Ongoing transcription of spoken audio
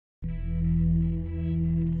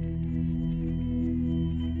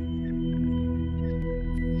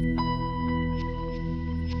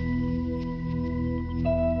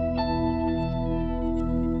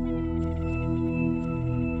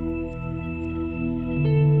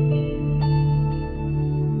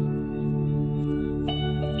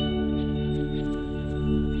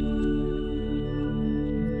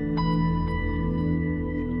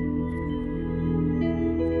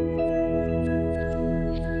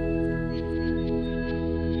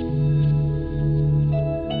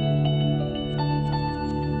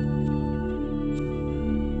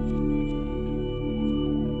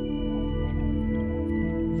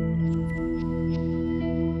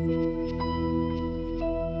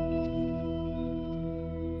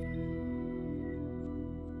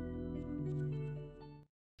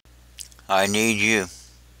I need you.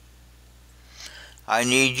 I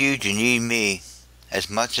need you to need me as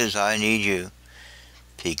much as I need you,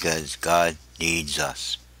 because God needs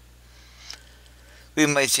us. We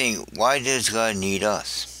might think, why does God need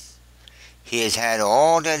us? He has had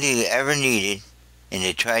all that he ever needed in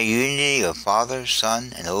the triunity of Father,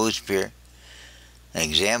 Son, and Holy Spirit, an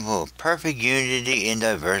example of perfect unity in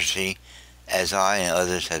diversity, as I and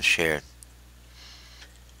others have shared.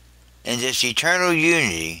 In this eternal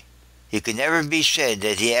unity, it could never be said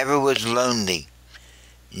that he ever was lonely,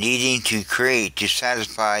 needing to create to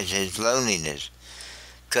satisfy his loneliness,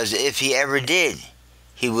 because if he ever did,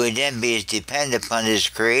 he would then be as dependent upon his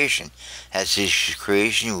creation as his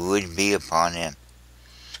creation would be upon him.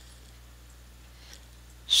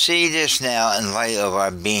 See this now in light of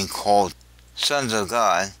our being called sons of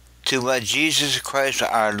God, to what Jesus Christ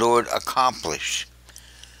our Lord accomplished.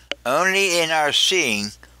 Only in our seeing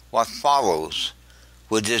what follows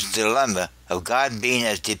would this dilemma of God being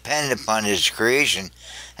as dependent upon his creation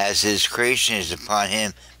as his creation is upon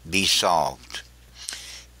him be solved.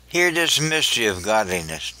 Hear this mystery of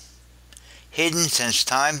godliness, hidden since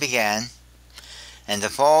time began, and the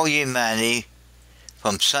fall of humanity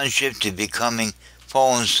from sonship to becoming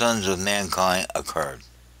fallen sons of mankind occurred.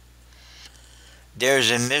 There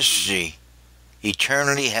is a mystery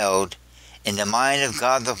eternally held in the mind of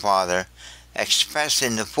God the Father, expressed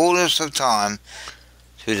in the fullness of time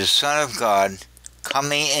through the Son of God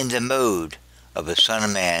coming in the mode of a Son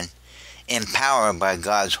of Man, empowered by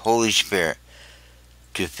God's Holy Spirit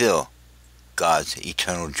to fill God's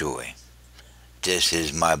eternal joy. This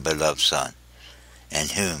is my beloved Son, in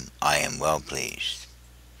whom I am well pleased.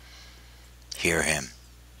 Hear him.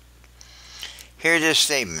 Hear this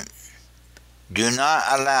statement. Do not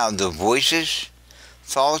allow the voices,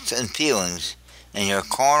 thoughts, and feelings in your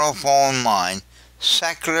carnal fallen mind,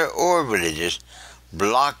 secular or religious,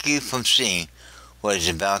 block you from seeing what is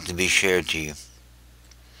about to be shared to you.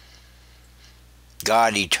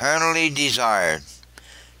 God eternally desired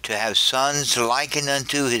to have sons likened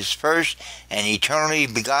unto his first and eternally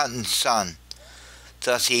begotten Son.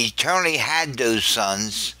 Thus he eternally had those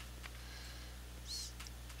sons.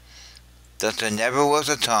 Thus there never was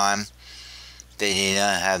a time they did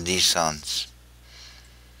not have these sons.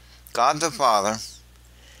 God the Father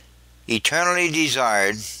eternally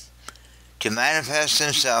desired to manifest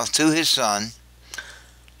himself through his Son,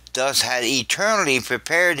 thus had eternally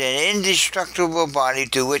prepared an indestructible body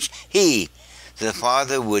to which he, the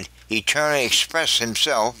Father, would eternally express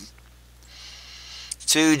himself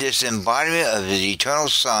through this embodiment of his eternal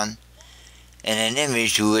Son, and an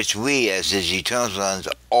image to which we as his eternal sons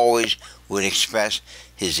always would express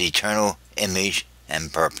his eternal image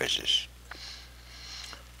and purposes.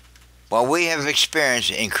 What we have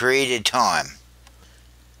experienced in created time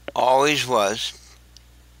always was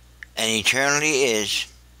and eternally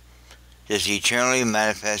is this eternally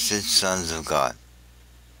manifested sons of God.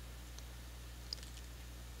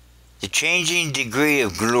 The changing degree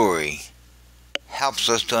of glory helps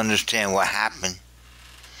us to understand what happened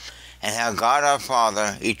and how God our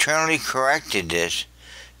Father eternally corrected this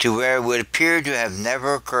to where it would appear to have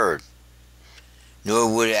never occurred,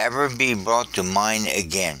 nor would it ever be brought to mind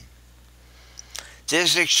again.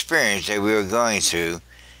 This experience that we are going through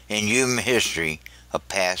in human history of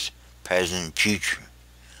past, present, future,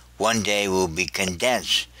 one day will be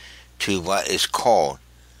condensed to what is called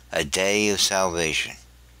a day of salvation.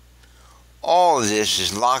 All of this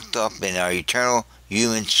is locked up in our eternal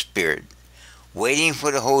human spirit, waiting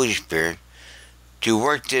for the Holy Spirit to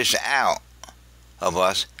work this out of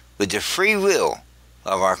us with the free will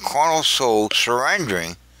of our carnal soul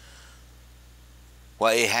surrendering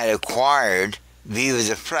what it had acquired via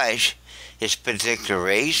the flesh, its particular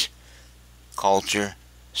race, culture,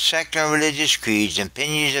 secular and religious creeds, and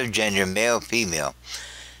opinions of gender, male, female.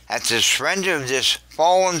 At the surrender of this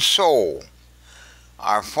fallen soul,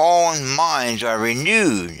 our fallen minds are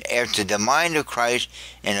renewed after the mind of Christ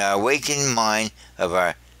and our awakened mind of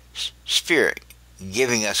our spirit,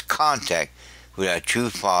 giving us contact with our true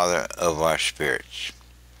Father of our spirits.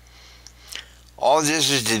 All this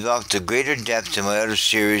is developed to greater depth in my other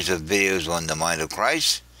series of videos on the mind of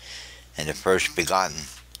Christ and the first begotten.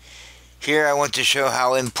 Here I want to show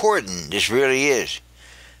how important this really is,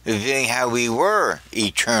 revealing how we were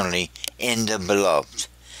eternally in the beloved.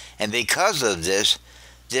 And because of this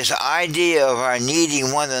idea of our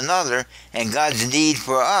needing one another and God's need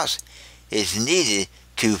for us is needed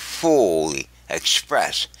to fully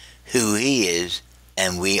express who He is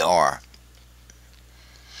and we are.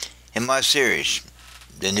 In my series,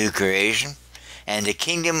 The New Creation and the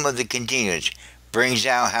Kingdom of the Continuance, brings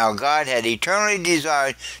out how God had eternally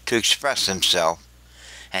desired to express Himself,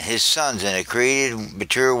 and his sons in a created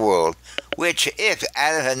material world, which, if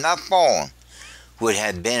Adam had not fallen, would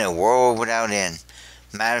have been a world without end,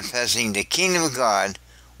 manifesting the kingdom of God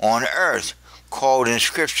on earth, called in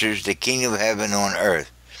scriptures the kingdom of heaven on earth.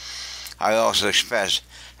 I also express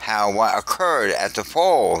how what occurred at the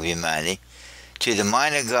fall of humanity to the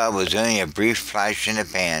mind of God was only a brief flash in the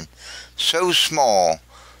pan, so small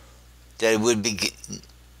that it would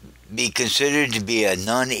be considered to be a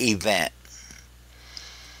non-event.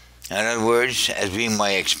 In other words, as we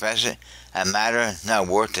might express it, a matter not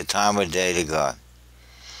worth the time of day to God.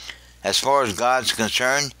 As far as God's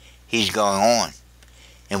concerned, he's going on.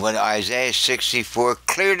 And what Isaiah 64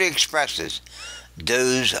 clearly expresses,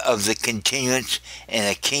 those of the continuance in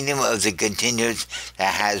a kingdom of the continuance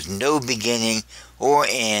that has no beginning or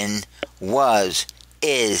end, was,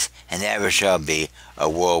 is, and ever shall be, a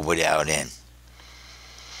world without end.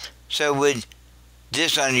 So with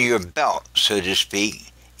this under your belt, so to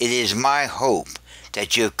speak, it is my hope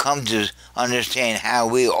that you have come to understand how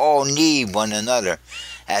we all need one another,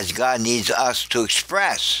 as God needs us to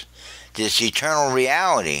express this eternal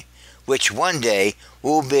reality, which one day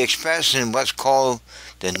will be expressed in what's called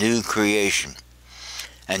the new creation,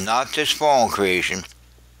 and not this fallen creation,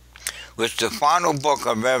 which the final book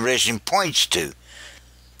of Revelation points to,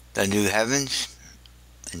 the new heavens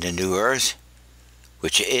and the new earth,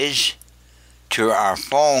 which is, to our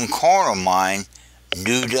fallen carnal mind,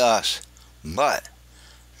 new to us, but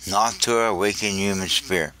not to our awakened human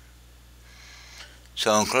spirit.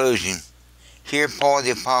 So in closing, hear Paul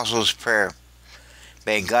the Apostle's prayer.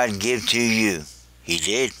 May God give to you, he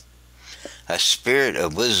did, a spirit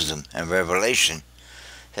of wisdom and revelation,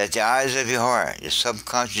 that the eyes of your heart, the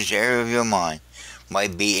subconscious area of your mind,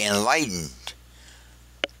 might be enlightened,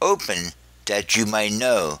 open, that you might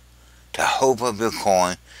know the hope of your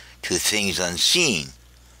calling to things unseen,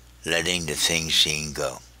 letting the things seen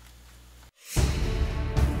go.